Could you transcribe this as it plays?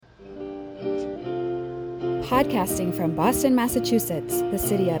Podcasting from Boston, Massachusetts, the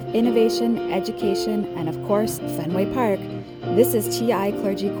city of innovation, education, and of course, Fenway Park, this is TI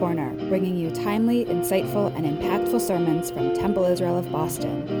Clergy Corner, bringing you timely, insightful, and impactful sermons from Temple Israel of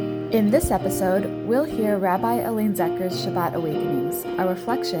Boston. In this episode, we'll hear Rabbi Elaine Zecher's Shabbat Awakenings, a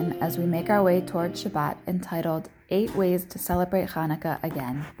reflection as we make our way toward Shabbat entitled 8 Ways to Celebrate Hanukkah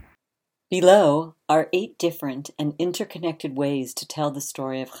Again. Below are 8 different and interconnected ways to tell the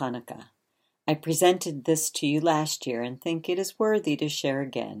story of Hanukkah. I presented this to you last year and think it is worthy to share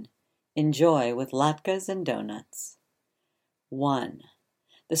again. Enjoy with latkes and donuts. 1.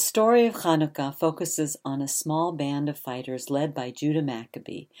 The story of Hanukkah focuses on a small band of fighters led by Judah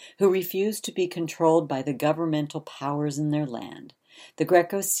Maccabee, who refused to be controlled by the governmental powers in their land. The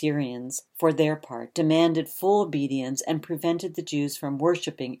Greco-Syrians, for their part, demanded full obedience and prevented the Jews from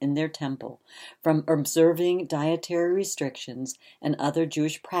worshiping in their temple, from observing dietary restrictions and other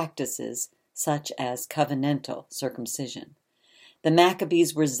Jewish practices, such as covenantal circumcision. The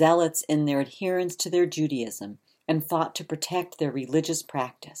Maccabees were zealots in their adherence to their Judaism and fought to protect their religious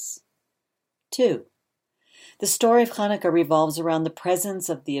practice. 2. The story of Hanukkah revolves around the presence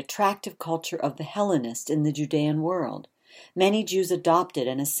of the attractive culture of the Hellenist in the Judean world. Many Jews adopted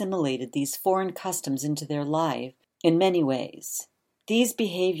and assimilated these foreign customs into their life in many ways. These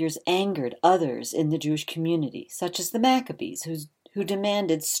behaviors angered others in the Jewish community, such as the Maccabees, who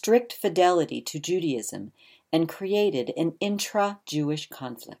demanded strict fidelity to Judaism and created an intra-Jewish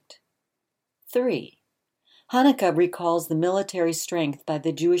conflict. 3. Hanukkah recalls the military strength by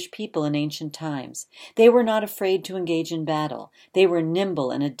the Jewish people in ancient times. They were not afraid to engage in battle. They were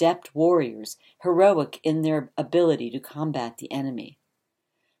nimble and adept warriors, heroic in their ability to combat the enemy.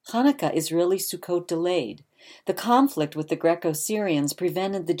 Hanukkah is really Sukkot delayed. The conflict with the Greco-Syrians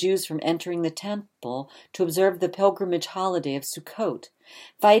prevented the Jews from entering the temple to observe the pilgrimage holiday of Sukkot.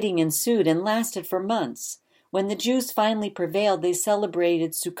 Fighting ensued and lasted for months. When the Jews finally prevailed, they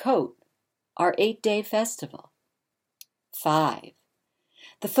celebrated Sukkot, our 8-day festival. 5.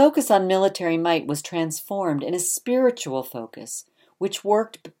 The focus on military might was transformed in a spiritual focus, which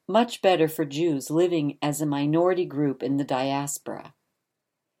worked much better for Jews living as a minority group in the diaspora.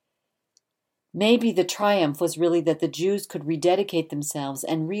 Maybe the triumph was really that the Jews could rededicate themselves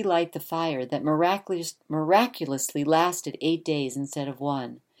and relight the fire that miraculously lasted 8 days instead of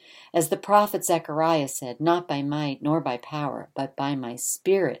 1. As the prophet Zechariah said, "Not by might nor by power, but by my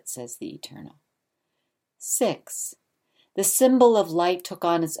Spirit, says the Eternal." 6. The symbol of light took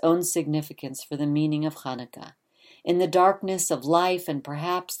on its own significance for the meaning of Hanukkah. In the darkness of life and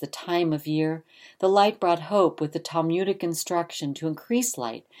perhaps the time of year, the light brought hope with the Talmudic instruction to increase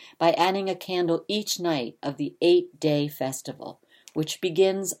light by adding a candle each night of the 8-day festival, which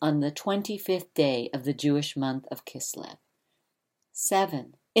begins on the 25th day of the Jewish month of Kislev.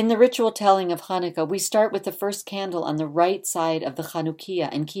 7. In the ritual telling of Hanukkah, we start with the first candle on the right side of the Chanukiah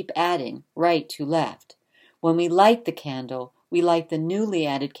and keep adding, right to left. When we light the candle, we light the newly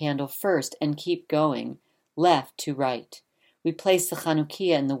added candle first and keep going, left to right. We place the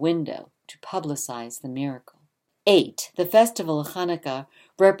Chanukiah in the window to publicize the miracle. 8. The festival of Hanukkah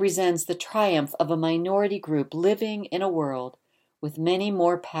represents the triumph of a minority group living in a world with many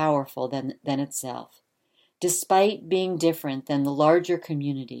more powerful than itself. Despite being different than the larger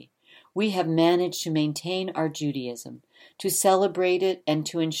community, we have managed to maintain our Judaism, to celebrate it, and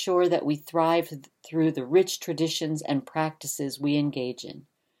to ensure that we thrive through the rich traditions and practices we engage in.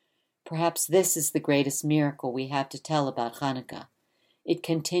 Perhaps this is the greatest miracle we have to tell about Hanukkah. It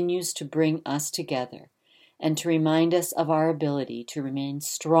continues to bring us together and to remind us of our ability to remain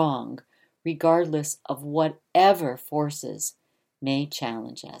strong regardless of whatever forces may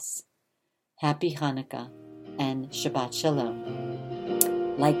challenge us. Happy Hanukkah and Shabbat Shalom.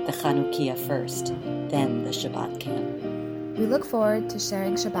 Light the Chanukiah first, then the Shabbat candle. We look forward to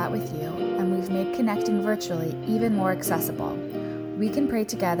sharing Shabbat with you, and we've made connecting virtually even more accessible. We can pray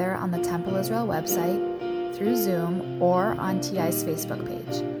together on the Temple Israel website, through Zoom, or on TI's Facebook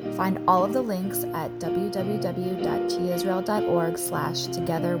page. Find all of the links at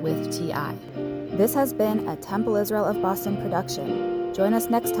www.tisrael.org/togetherwithti. This has been a Temple Israel of Boston production. Join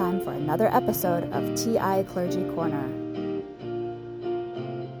us next time for another episode of TI Clergy Corner.